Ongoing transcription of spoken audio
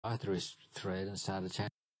Gayatri thread and started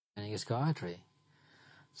chanting his Gayatri.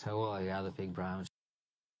 So all the other big Brahmins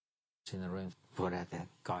in the room brought out their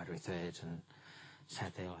Gayatri threads and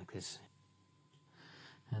sat there like this.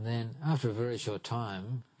 And then, after a very short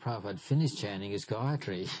time, Prabhupada finished chanting his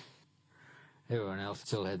Gayatri. Everyone else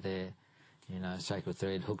still had their, sacred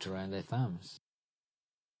thread hooked around their thumbs.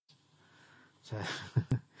 So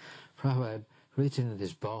Prabhupada reached into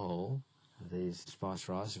this bowl of these spiced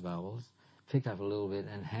rice bubbles, picked up a little bit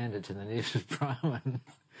and handed it to the nearest Brahmin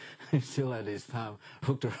who still had his thumb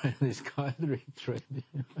hooked around this Gayatri thread.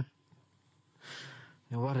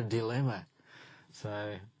 And what a dilemma.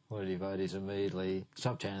 So all the devotees immediately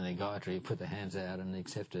stopped chanting their Gayatri, put their hands out and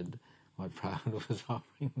accepted what Prabhupada was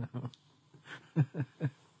offering them.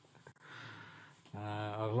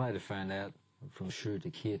 I've later found out from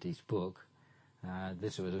Srila Kirti's book,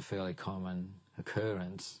 this was a fairly common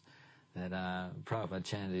occurrence, that Prabhupada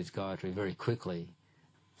chanted his Gayatri very quickly.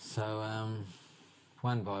 So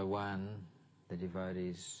one by one the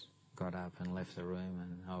devotees got up and left the room,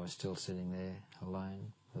 and I was still sitting there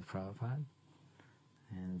alone with Prabhupada.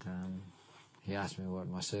 And he asked me what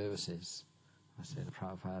my service is. I said,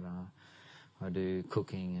 Prabhupada, I do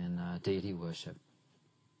cooking and deity worship.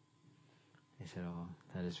 He said, oh,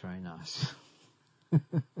 that is very nice.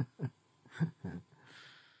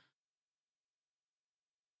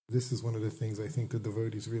 This is one of the things I think the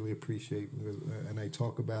devotees really appreciate, and I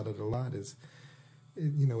talk about it a lot, is,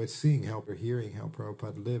 it's seeing how, or hearing how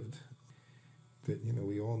Prabhupada lived. That,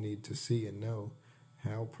 we all need to see and know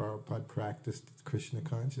how Prabhupada practiced Krishna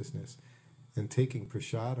consciousness. And taking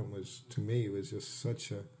prasadam was, to me, was just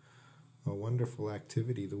such a wonderful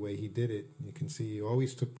activity, the way he did it. You can see he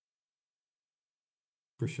always took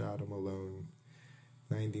prasadam alone,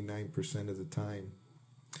 99% of the time.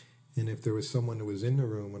 And if there was someone who was in the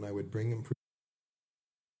room and I would bring him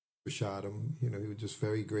prasadam, he would just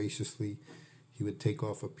very graciously, he would take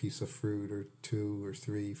off a piece of fruit or 2 or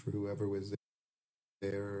 3 for whoever was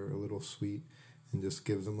there, or a little sweet, and just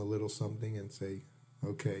give them a little something and say,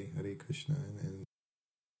 okay, Hare Krishna, and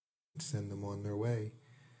send them on their way.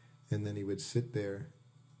 And then he would sit there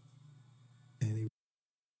and he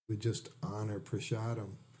would just honor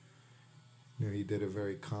prasadam. He did it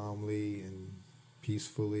very calmly and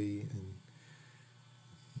peacefully, and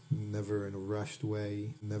never in a rushed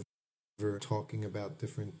way, never talking about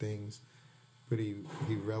different things, but he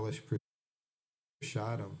relished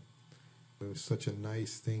prasadam. It was such a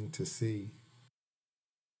nice thing to see.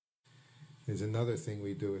 There's another thing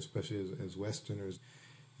we do, especially as Westerners,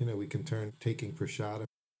 we can turn taking prasadam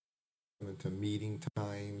into meeting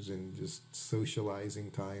times and just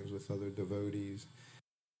socializing times with other devotees.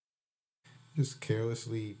 Just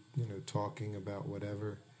carelessly, talking about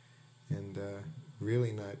whatever, and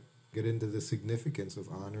really not get into the significance of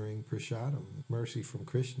honoring prasadam, mercy from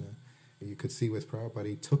Krishna. You could see with Prabhupada,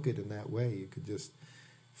 he took it in that way. You could just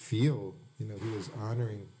feel, he was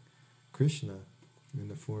honoring Krishna in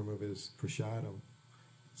the form of his prasadam.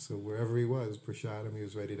 So wherever he was, prasadam he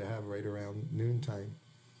was ready to have right around noontime.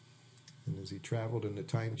 And as he traveled and the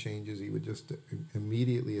time changes, he would just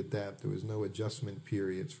immediately adapt. There was no adjustment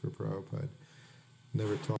periods for Prabhupada.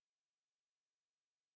 Never talked